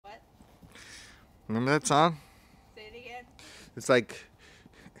Remember that song? Say it again. It's like,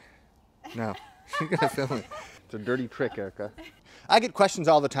 no, you're gonna film it. It's a dirty trick, Erica. I get questions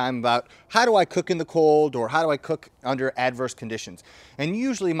all the time about how do I cook in the cold or how do I cook under adverse conditions. And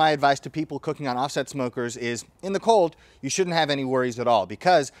usually my advice to people cooking on offset smokers is in the cold, you shouldn't have any worries at all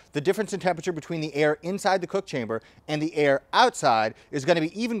because the difference in temperature between the air inside the cook chamber and the air outside is going to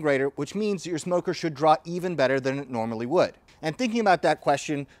be even greater, which means that your smoker should draw even better than it normally would. And thinking about that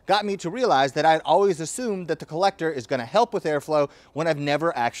question got me to realize that I'd always assumed that the collector is going to help with airflow when I've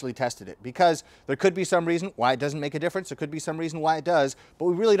never actually tested it. Because there could be some reason why it doesn't make a difference. There could be some reason why it does, but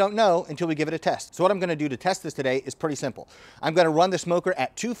we really don't know until we give it a test. So what I'm going to do to test this today is pretty simple. I'm going to run the smoker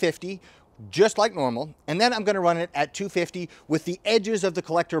at 250, just like normal, and then I'm going to run it at 250 with the edges of the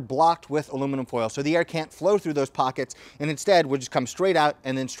collector blocked with aluminum foil so the air can't flow through those pockets, and instead we'll just come straight out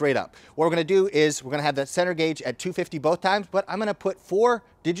and then straight up. What we're going to do is we're going to have that center gauge at 250 both times, but I'm going to put 4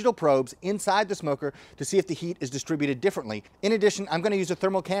 digital probes inside the smoker to see if the heat is distributed differently. In addition, I'm going to use a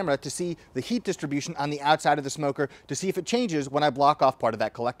thermal camera to see the heat distribution on the outside of the smoker to see if it changes when I block off part of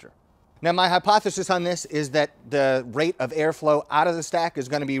that collector. Now, my hypothesis on this is that the rate of airflow out of the stack is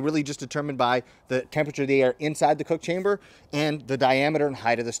going to be really just determined by the temperature of the air inside the cook chamber and the diameter and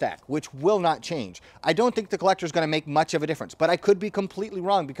height of the stack, which will not change. I don't think the collector is going to make much of a difference, but I could be completely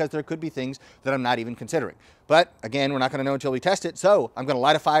wrong because there could be things that I'm not even considering. But again, we're not going to know until we test it, so I'm going to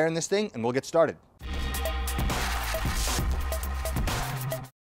light a fire in this thing and we'll get started.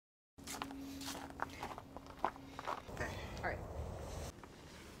 Okay. All right.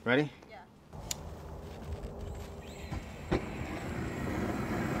 Ready?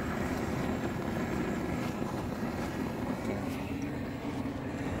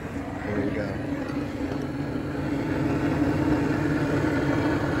 Here we go.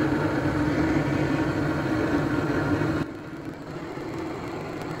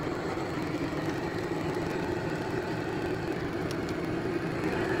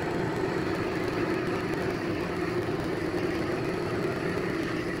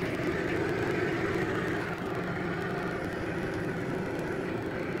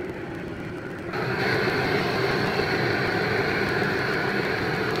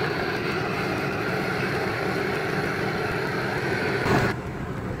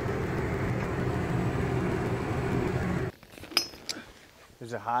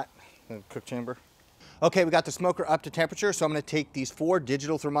 Is it hot in the cook chamber? Okay, we got the smoker up to temperature, so I'm going to take these 4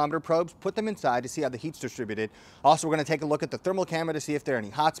 digital thermometer probes, put them inside to see how the heat's distributed. Also, we're going to take a look at the thermal camera to see if there are any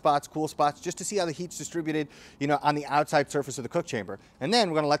hot spots, cool spots, just to see how the heat's distributed, on the outside surface of the cook chamber. And then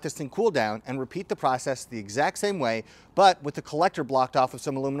we're going to let this thing cool down and repeat the process the exact same way, but with the collector blocked off with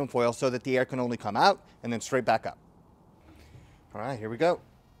some aluminum foil so that the air can only come out and then straight back up. All right, here we go.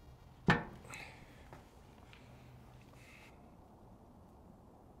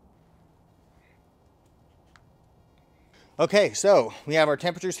 Okay, so we have our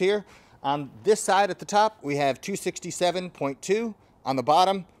temperatures here. On this side at the top, we have 267.2. On the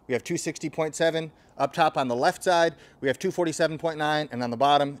bottom, we have 260.7. Up top on the left side, we have 247.9, and on the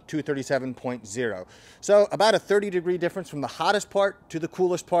bottom, 237.0. So about a 30-degree difference from the hottest part to the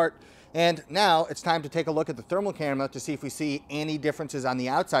coolest part. And now it's time to take a look at the thermal camera to see if we see any differences on the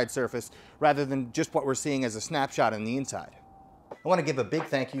outside surface rather than just what we're seeing as a snapshot on the inside. I want to give a big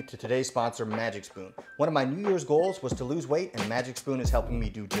thank you to today's sponsor, Magic Spoon. One of my New Year's goals was to lose weight, and Magic Spoon is helping me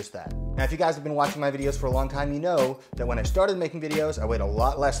do just that. Now, if you guys have been watching my videos for a long time, you know that when I started making videos, I weighed a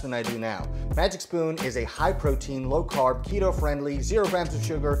lot less than I do now. Magic Spoon is a high-protein, low-carb, keto-friendly, 0 grams of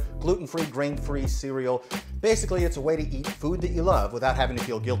sugar, gluten-free, grain-free cereal. Basically, it's a way to eat food that you love without having to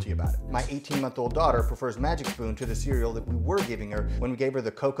feel guilty about it. My 18-month-old daughter prefers Magic Spoon to the cereal that we were giving her. When we gave her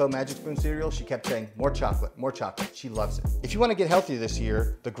the Cocoa Magic Spoon cereal, she kept saying, more chocolate, more chocolate. She loves it. If you want to get healthy this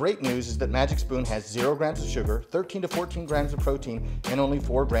year, the great news is that Magic Spoon has 0 grams of sugar, 13 to 14 grams of protein, and only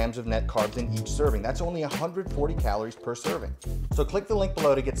 4 grams of net carbs in each serving. That's only 140 calories per serving. So click the link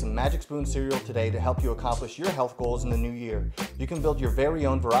below to get some Magic Spoon cereal today to help you accomplish your health goals in the new year. You can build your very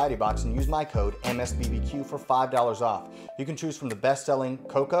own variety box and use my code MSBBQ for $5 off. You can choose from the best-selling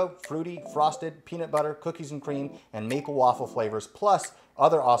cocoa, fruity, frosted, peanut butter, cookies and cream, and maple waffle flavors, plus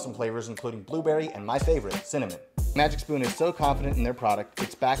other awesome flavors including blueberry and my favorite, cinnamon. Magic Spoon is so confident in their product,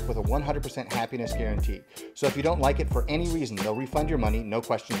 it's backed with a 100% happiness guarantee. So if you don't like it for any reason, they'll refund your money, no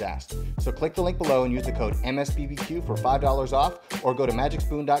questions asked. So click the link below and use the code MSBBQ for $5 off, or go to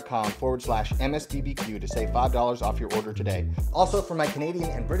magicspoon.com/MSBBQ to save $5 off your order today. Also, for my Canadian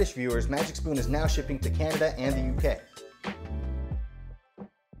and British viewers, Magic Spoon is now shipping to Canada and the UK.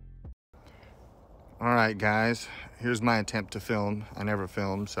 All right, guys, here's my attempt to film. I never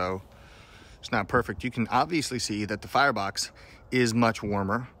film, so it's not perfect. You can obviously see that the firebox is much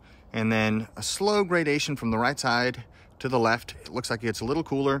warmer. and then a slow gradation from the right side to the left. It looks like it gets a little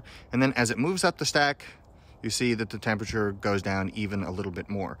cooler, and then as it moves up the stack, you see that the temperature goes down even a little bit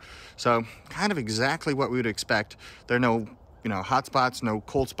more. So kind of exactly what we would expect. There are no, hot spots, no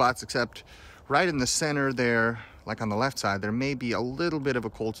cold spots, except right in the center there, like on the left side, there may be a little bit of a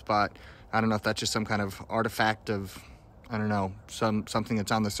cold spot. I don't know if that's just some kind of artifact of, I don't know, something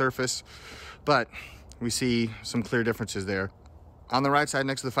that's on the surface, but we see some clear differences there. On the right side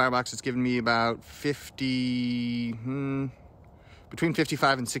next to the firebox, it's giving me about between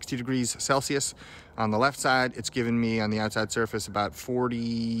 55 and 60 degrees Celsius. On the left side, it's giving me on the outside surface about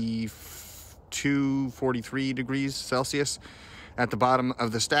 42, 43 degrees Celsius. At the bottom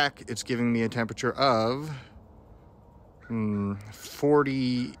of the stack, it's giving me a temperature of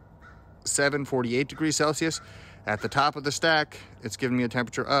 47, 48 degrees Celsius. At the top of the stack, it's giving me a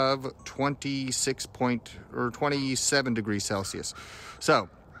temperature of 27 degrees Celsius. So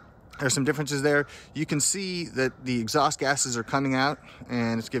there's some differences there. You can see that the exhaust gases are coming out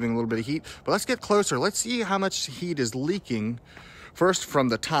and it's giving a little bit of heat. But let's get closer. Let's see how much heat is leaking. First from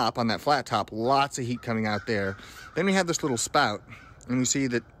the top, on that flat top, lots of heat coming out there. Then we have this little spout, and we see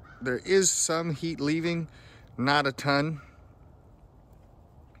that there is some heat leaving, not a ton.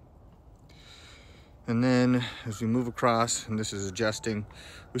 And then as we move across, and this is adjusting,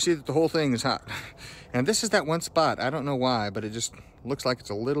 we see that the whole thing is hot. And this is that one spot. I don't know why, but it just looks like it's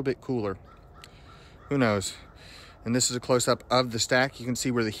a little bit cooler. Who knows? And this is a close-up of the stack. You can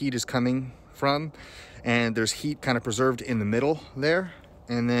see where the heat is coming from, and there's heat kind of preserved in the middle there.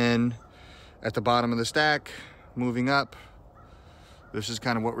 And then at the bottom of the stack, moving up, this is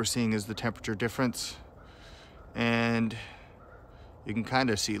kind of what we're seeing is the temperature difference. And you can kind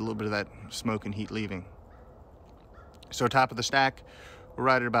of see a little bit of that smoke and heat leaving. So top of the stack, we're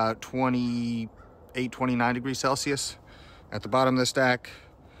right at about 28, 29 degrees Celsius. At the bottom of the stack,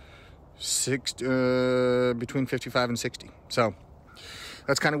 between 55 and 60. So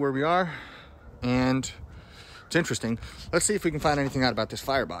that's kind of where we are, and it's interesting. Let's see if we can find anything out about this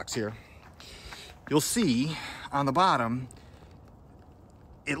firebox here. You'll see on the bottom,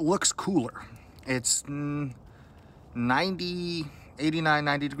 it looks cooler. It's 90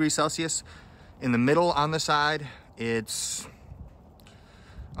 degrees Celsius. In the middle on the side, it's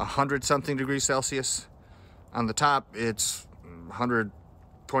 100 something degrees Celsius. On the top, it's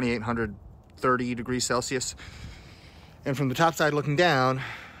 128, 130 degrees Celsius. And from the top side looking down,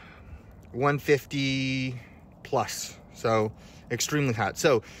 150 plus. So extremely hot.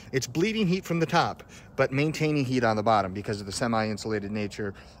 So it's bleeding heat from the top, but maintaining heat on the bottom because of the semi-insulated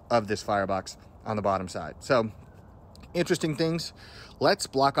nature of this firebox on the bottom side. So interesting things. Let's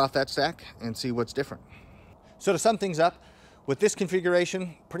block off that stack and see what's different. So to sum things up, with this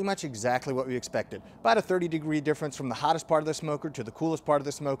configuration, pretty much exactly what we expected. About a 30-degree difference from the hottest part of the smoker to the coolest part of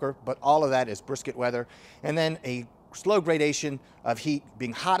the smoker, but all of that is brisket weather. And then a slow gradation of heat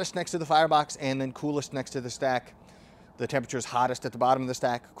being hottest next to the firebox and then coolest next to the stack. The temperature is hottest at the bottom of the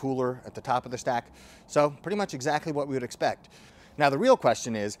stack, cooler at the top of the stack. So pretty much exactly what we would expect. Now the real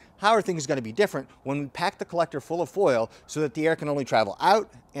question is, how are things going to be different when we pack the collector full of foil so that the air can only travel out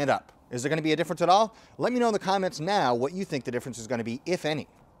and up? Is there going to be a difference at all? Let me know in the comments now what you think the difference is going to be, if any.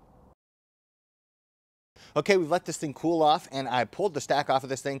 Okay, we've let this thing cool off, and I pulled the stack off of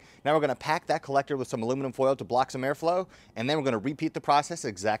this thing. Now we're going to pack that collector with some aluminum foil to block some airflow, and then we're going to repeat the process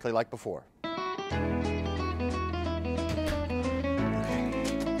exactly like before. Okay.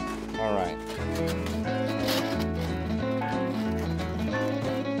 All right.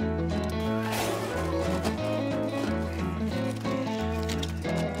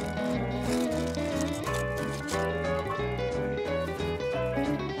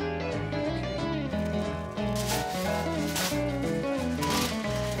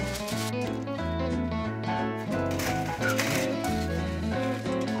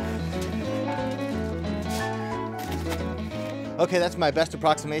 Okay, that's my best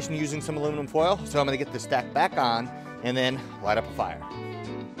approximation using some aluminum foil. So I'm going to get the stack back on and then light up a fire.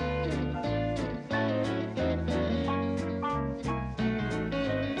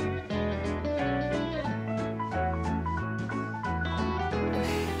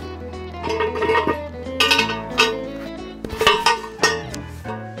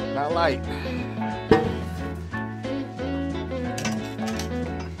 Not light.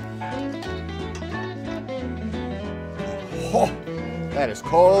 Oh, that is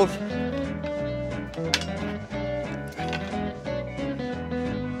cold.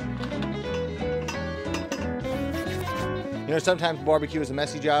 You know, sometimes barbecue is a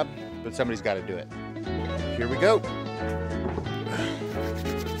messy job, but somebody's got to do it. Here we go.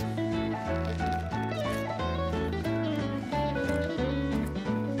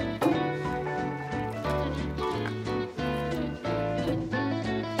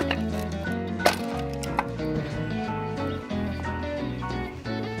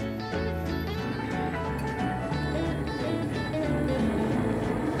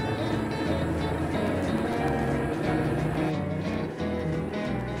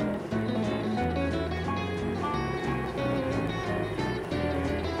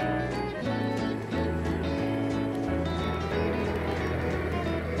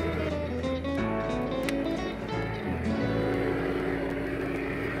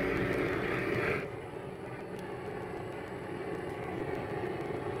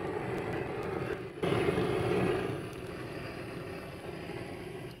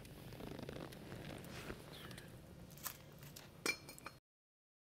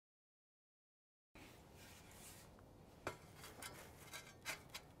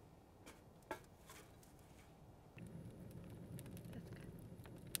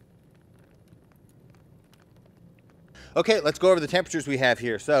 Okay, let's go over the temperatures we have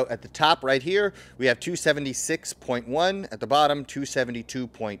here. So at the top right here, we have 276.1. At the bottom,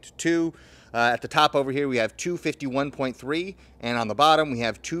 272.2. At the top over here, we have 251.3. And on the bottom, we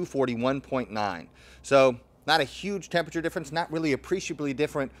have 241.9. So not a huge temperature difference, not really appreciably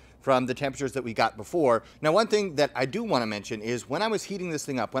different from the temperatures that we got before. Now, one thing that I do want to mention is when I was heating this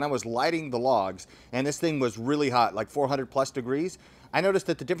thing up, when I was lighting the logs, and this thing was really hot, like 400 plus degrees, I noticed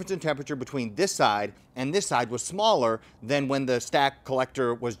that the difference in temperature between this side and this side was smaller than when the stack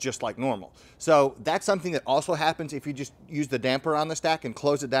collector was just like normal. So that's something that also happens if you just use the damper on the stack and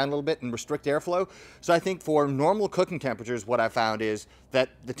close it down a little bit and restrict airflow. So I think for normal cooking temperatures, what I found is that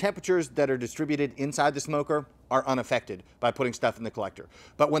the temperatures that are distributed inside the smoker are unaffected by putting stuff in the collector.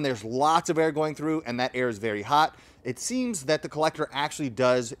 But when there's lots of air going through and that air is very hot, it seems that the collector actually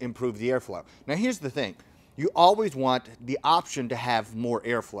does improve the airflow. Now here's the thing. You always want the option to have more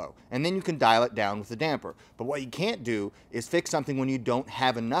airflow, and then you can dial it down with the damper. But what you can't do is fix something when you don't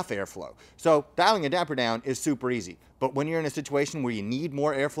have enough airflow. So dialing a damper down is super easy. But when you're in a situation where you need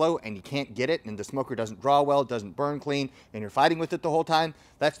more airflow and you can't get it, and the smoker doesn't draw well, doesn't burn clean, and you're fighting with it the whole time,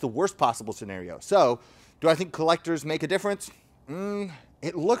 that's the worst possible scenario. So do I think collectors make a difference?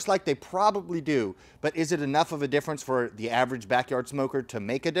 It looks like they probably do, but is it enough of a difference for the average backyard smoker to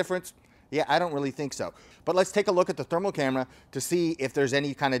make a difference? Yeah, I don't really think so. But let's take a look at the thermal camera to see if there's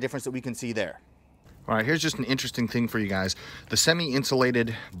any kind of difference that we can see there. All right, here's just an interesting thing for you guys. The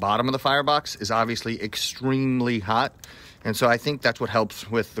semi-insulated bottom of the firebox is obviously extremely hot. And so I think that's what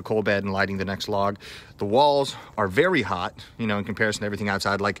helps with the coal bed and lighting the next log. The walls are very hot, you know, in comparison to everything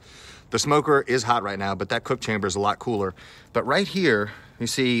outside. Like the smoker is hot right now, but that cook chamber is a lot cooler. But right here, you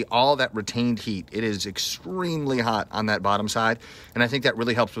see all that retained heat. It is extremely hot on that bottom side. And I think that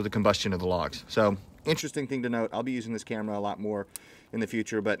really helps with the combustion of the logs. So interesting thing to note. I'll be using this camera a lot more in the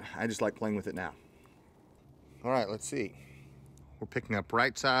future, but I just like playing with it now. All right, let's see. We're picking up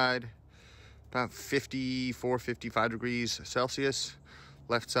right side, about 54, 55 degrees Celsius.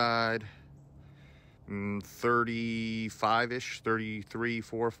 Left side, 35-ish, 33,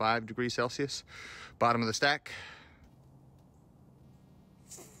 4, 5 degrees Celsius. Bottom of the stack,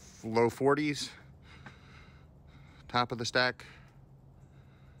 low 40s. Top of the stack,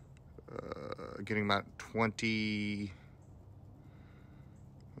 getting about 20,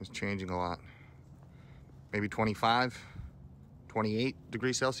 it's changing a lot. Maybe 25, 28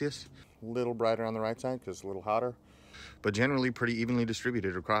 degrees Celsius. A little brighter on the right side because it's a little hotter, but generally pretty evenly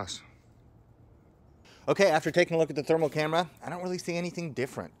distributed across. Okay, after taking a look at the thermal camera, I don't really see anything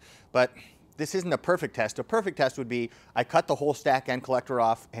different, but this isn't a perfect test. A perfect test would be I cut the whole stack and collector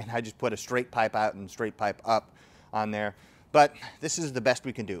off and I just put a straight pipe out and straight pipe up on there. But this is the best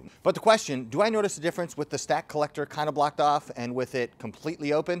we can do. But the question, do I notice a difference with the stack collector kind of blocked off and with it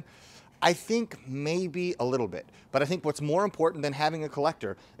completely open? I think maybe a little bit, but I think what's more important than having a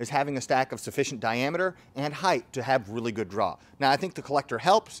collector is having a stack of sufficient diameter and height to have really good draw. Now, I think the collector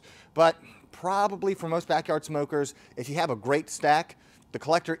helps, but probably for most backyard smokers, if you have a great stack, the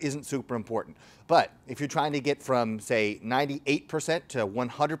collector isn't super important. But if you're trying to get from, say, 98% to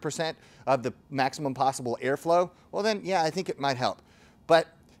 100% of the maximum possible airflow, well then, yeah, I think it might help. But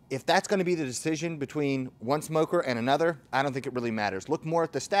if that's going to be the decision between one smoker and another, I don't think it really matters. Look more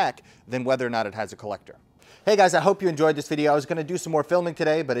at the stack than whether or not it has a collector. Hey guys, I hope you enjoyed this video. I was going to do some more filming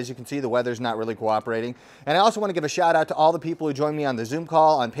today, but as you can see, the weather's not really cooperating. And I also want to give a shout out to all the people who joined me on the Zoom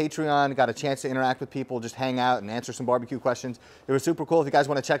call, on Patreon, got a chance to interact with people, just hang out and answer some barbecue questions. It was super cool. If you guys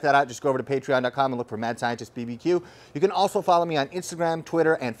want to check that out, just go over to patreon.com and look for Mad Scientist BBQ. You can also follow me on Instagram,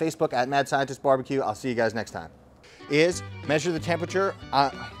 Twitter, and Facebook at Mad Scientist Barbecue. I'll see you guys next time. Is measure the temperature,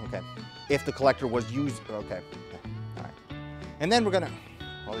 okay, if the collector was used, okay, all right. And then we're gonna,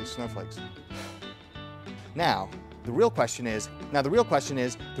 all these snowflakes. Now, the real question is,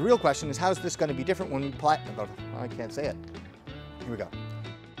 how is this gonna be different when we apply, I can't say it. Here we go.